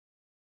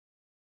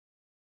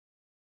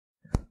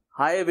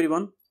Hi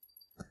everyone,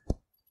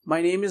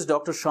 my name is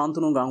Dr.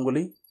 Shantanu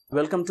Ganguly.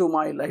 Welcome to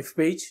my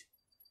LifePage.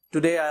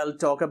 Today I'll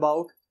talk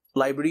about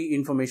library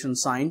information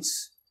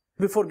science.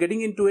 Before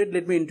getting into it,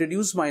 let me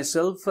introduce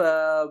myself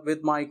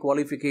with my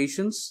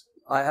qualifications.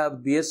 I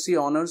have BSc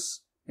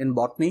Honours in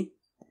Botany,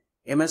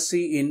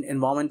 MSc in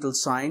Environmental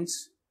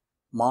Science,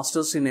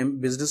 Masters in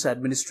Business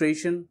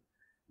Administration,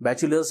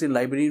 Bachelor's in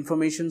Library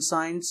Information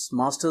Science,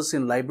 Masters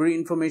in Library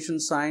Information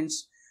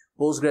Science,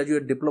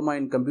 Postgraduate Diploma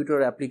in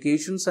Computer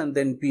Applications, and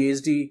then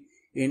PhD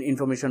in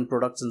Information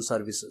Products and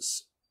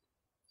Services.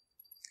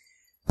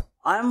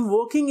 I am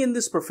working in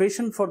this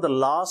profession for the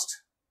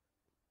last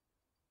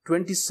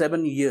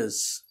 27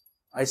 years.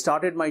 I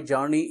started my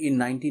journey in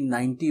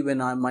 1990 when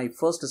my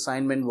first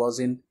assignment was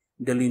in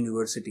Delhi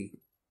University.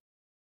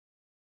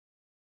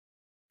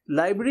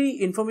 Library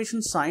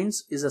Information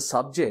Science is a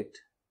subject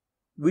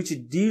which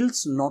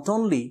deals not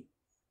only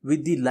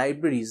with the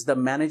libraries, the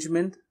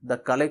management, the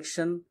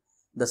collection,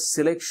 the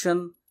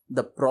selection,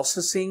 the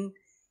processing,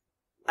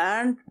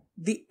 and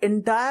the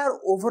entire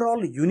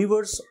overall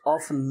universe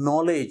of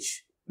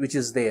knowledge which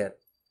is there.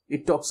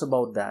 It talks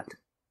about that.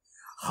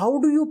 How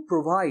do you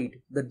provide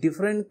the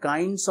different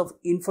kinds of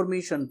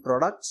information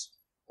products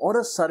or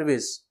a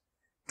service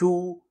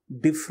to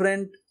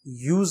different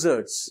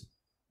users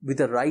with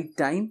the right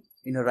time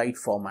in a right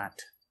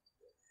format?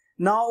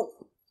 Now,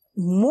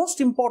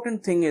 most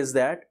important thing is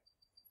that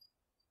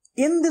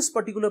in this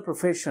particular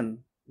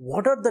profession,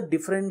 what are the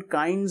different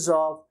kinds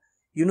of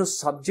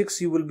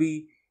subjects you will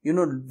be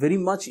very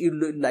much you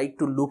like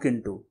to look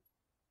into?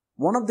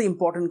 One of the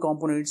important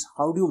components,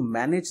 how do you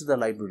manage the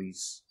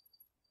libraries?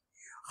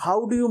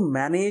 How do you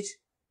manage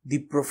the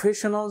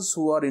professionals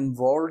who are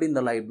involved in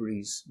the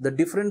libraries, the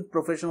different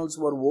professionals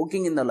who are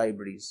working in the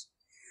libraries?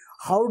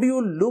 How do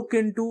you look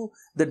into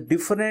the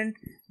different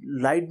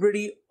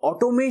library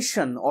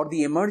automation or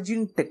the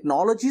emerging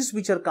technologies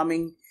which are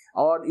coming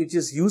or which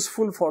is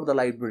useful for the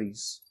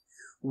libraries?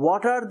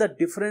 What are the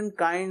different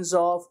kinds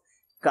of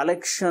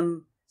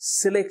collection,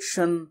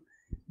 selection,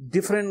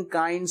 different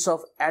kinds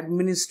of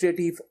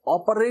administrative,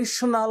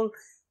 operational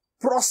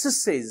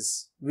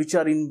processes which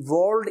are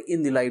involved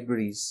in the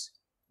libraries?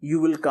 You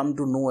will come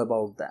to know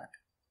about that.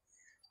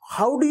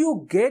 How do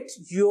you get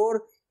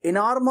your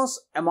enormous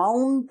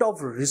amount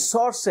of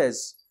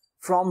resources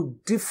from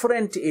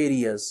different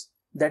areas?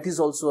 That is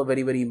also a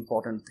very, very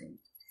important thing.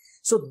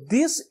 So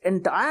this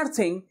entire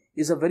thing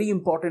is a very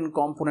important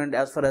component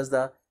as far as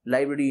the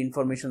library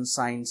information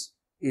science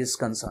is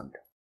concerned.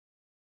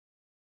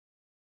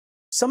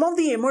 Some of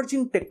the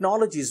emerging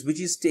technologies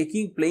which is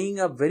playing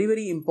a very,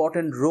 very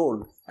important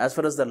role as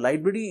far as the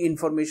library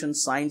information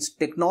science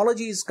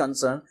technology is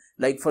concerned,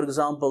 like for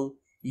example,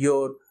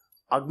 your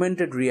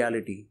augmented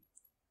reality,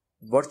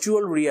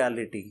 virtual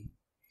reality,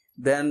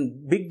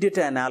 then big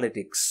data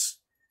analytics,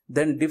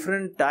 then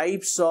different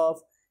types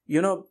of,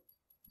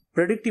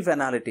 predictive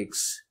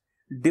analytics,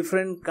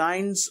 different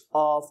kinds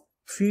of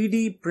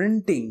 3D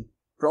printing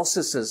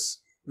processes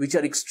which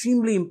are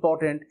extremely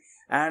important,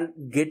 and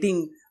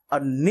getting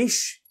a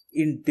niche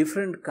in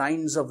different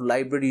kinds of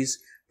libraries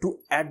to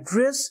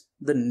address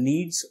the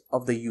needs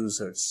of the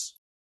users.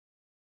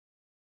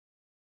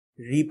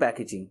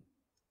 Repackaging.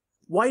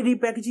 Why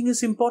repackaging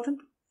is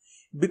important?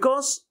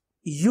 Because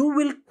you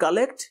will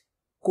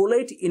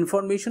collate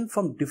information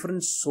from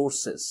different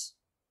sources,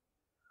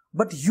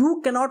 but you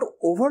cannot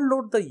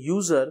overload the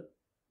user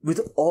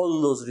with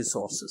all those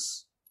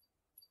resources,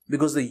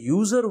 because the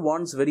user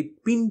wants very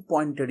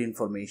pinpointed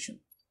information.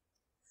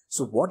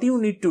 So what you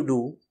need to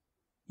do,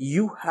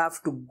 you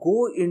have to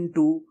go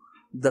into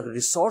the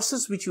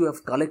resources which you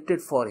have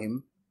collected for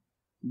him,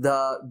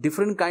 the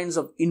different kinds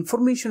of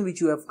information which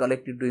you have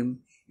collected to him.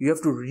 You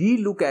have to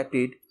re-look at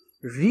it,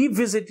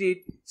 revisit it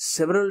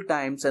several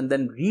times, and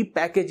then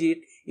repackage it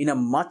in a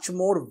much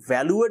more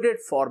value-added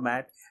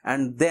format,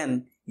 and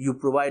then you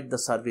provide the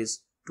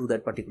service to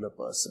that particular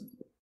person.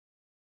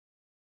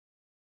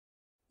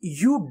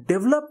 You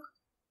develop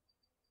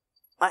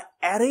an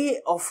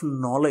array of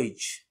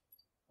knowledge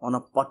on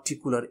a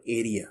particular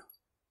area.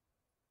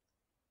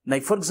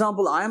 Like for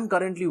example, I am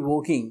currently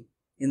working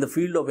in the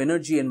field of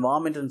energy,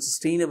 environment and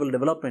sustainable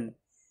development.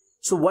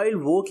 So while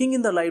working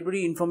in the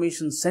Library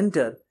Information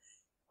Center,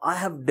 I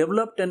have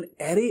developed an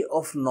array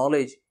of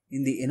knowledge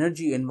in the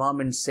energy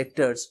environment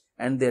sectors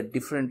and their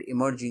different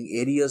emerging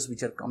areas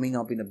which are coming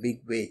up in a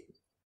big way.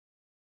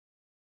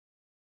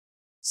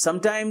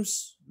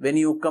 Sometimes when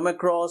you come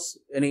across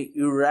any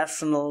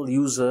irrational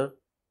user,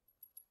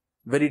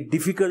 very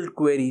difficult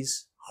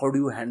queries, how do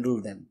you handle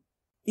them?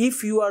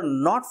 If you are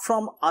not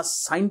from a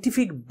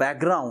scientific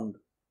background,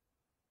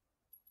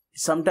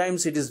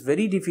 sometimes it is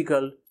very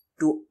difficult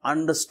to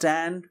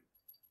understand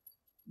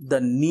the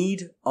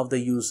need of the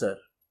user.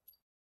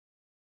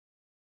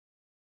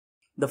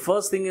 The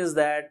first thing is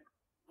that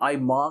I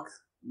mark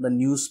the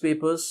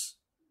newspapers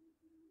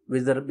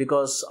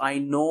because I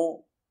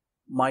know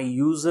my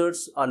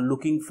users are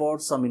looking for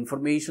some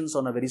information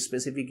on a very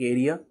specific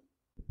area.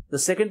 The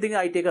second thing,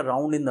 I take a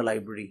round in the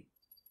library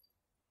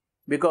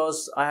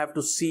because I have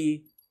to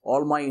see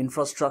all my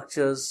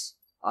infrastructures,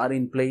 are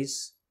in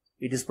place.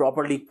 It is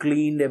properly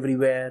cleaned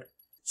everywhere.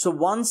 So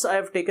once I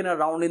have taken a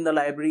round in the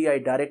library, I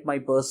direct my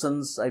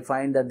persons. I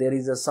find that there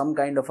is some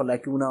kind of a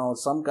lacuna or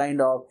some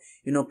kind of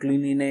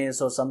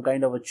cleanliness or some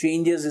kind of a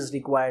changes is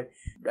required.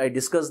 I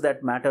discuss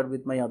that matter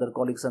with my other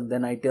colleagues, and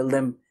then I tell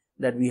them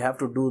that we have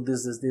to do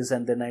this,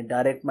 and then I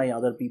direct my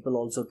other people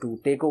also to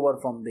take over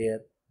from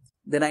there.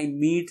 Then I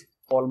meet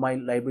all my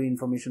library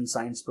information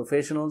science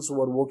professionals who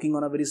are working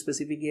on a very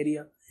specific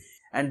area.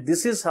 And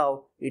this is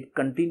how it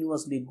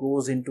continuously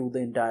goes into the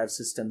entire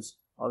systems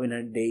of in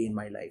a day in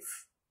my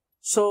life.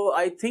 So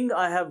I think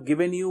I have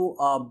given you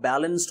a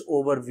balanced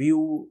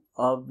overview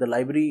of the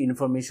library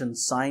information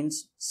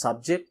science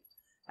subject,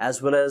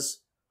 as well as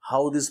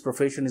how this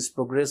profession is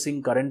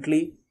progressing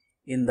currently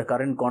in the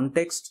current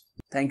context.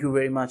 Thank you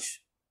very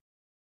much.